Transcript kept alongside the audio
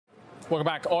Welcome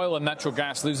back. Oil and natural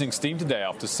gas losing steam today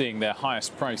after seeing their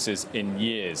highest prices in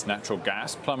years. Natural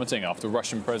gas plummeting after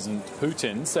Russian President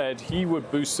Putin said he would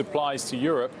boost supplies to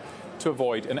Europe to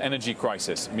avoid an energy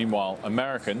crisis. Meanwhile,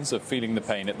 Americans are feeling the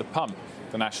pain at the pump.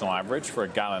 The national average for a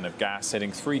gallon of gas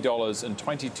hitting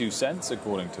 $3.22,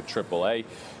 according to AAA,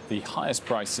 the highest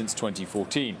price since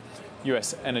 2014.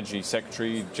 U.S. Energy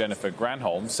Secretary Jennifer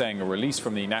Granholm saying a release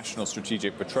from the National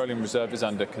Strategic Petroleum Reserve is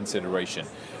under consideration.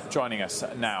 Joining us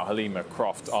now, Helima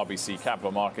Croft, RBC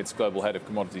Capital Markets Global Head of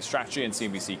Commodity Strategy and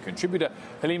CNBC contributor.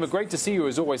 Helima, great to see you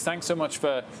as always. Thanks so much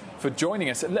for joining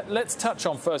us. Let's touch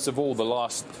on, first of all, the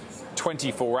last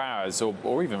 24 hours,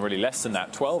 or even really less than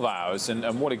that, 12 hours,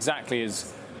 and what exactly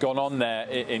has gone on there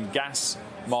in gas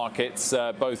markets,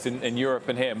 both in Europe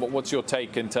and here. What's your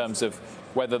take in terms of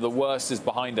whether the worst is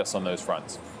behind us on those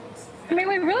fronts? I mean,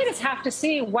 we really just have to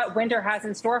see what winter has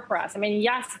in store for us. I mean,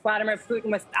 yes, Vladimir Putin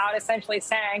was out essentially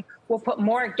saying we'll put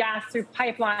more gas through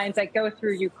pipelines that go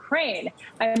through Ukraine.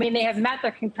 I mean, they have met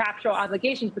their contractual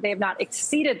obligations, but they have not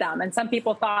exceeded them. And some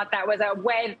people thought that was a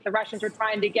way that the Russians were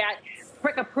trying to get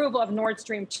quick approval of Nord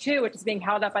Stream 2, which is being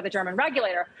held up by the German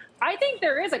regulator. I think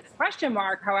there is a question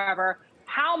mark, however,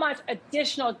 how much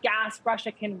additional gas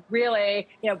Russia can really,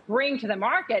 bring to the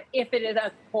market if it is a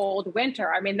cold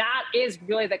winter. I mean, that is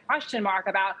really the question mark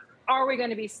about, are we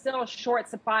going to be still short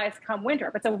supplies come winter?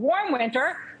 If it's a warm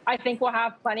winter, I think we'll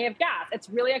have plenty of gas. It's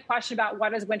really a question about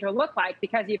what does winter look like,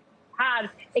 because you've had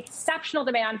exceptional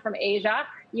demand from Asia.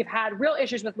 You've had real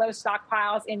issues with low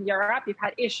stockpiles in Europe. You've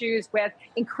had issues with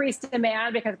increased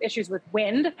demand because of issues with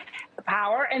wind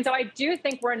power. And so I do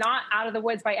think we're not out of the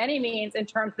woods by any means in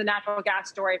terms of the natural gas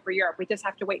story for Europe. We just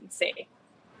have to wait and see.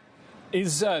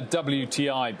 Is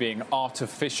WTI being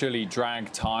artificially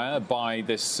dragged higher by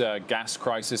this gas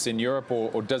crisis in Europe,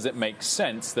 or does it make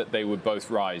sense that they would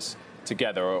both rise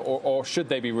together, or should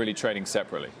they be really trading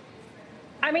separately?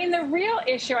 I mean, the real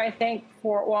issue, I think,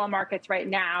 for oil markets right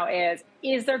now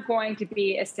is there going to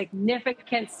be a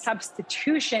significant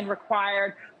substitution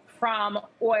required from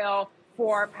oil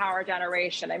for power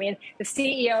generation? I mean, the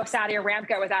CEO of Saudi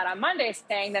Aramco was out on Monday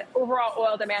saying that overall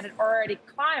oil demand had already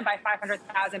climbed by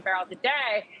 500,000 barrels a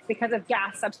day because of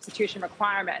gas substitution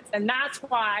requirements. And that's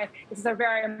why this is a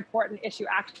very important issue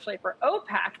actually for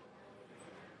OPEC.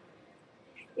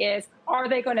 Are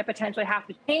they going to potentially have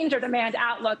to change their demand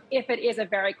outlook if it is a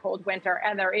very cold winter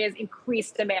and there is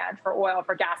increased demand for oil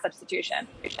for gas substitution?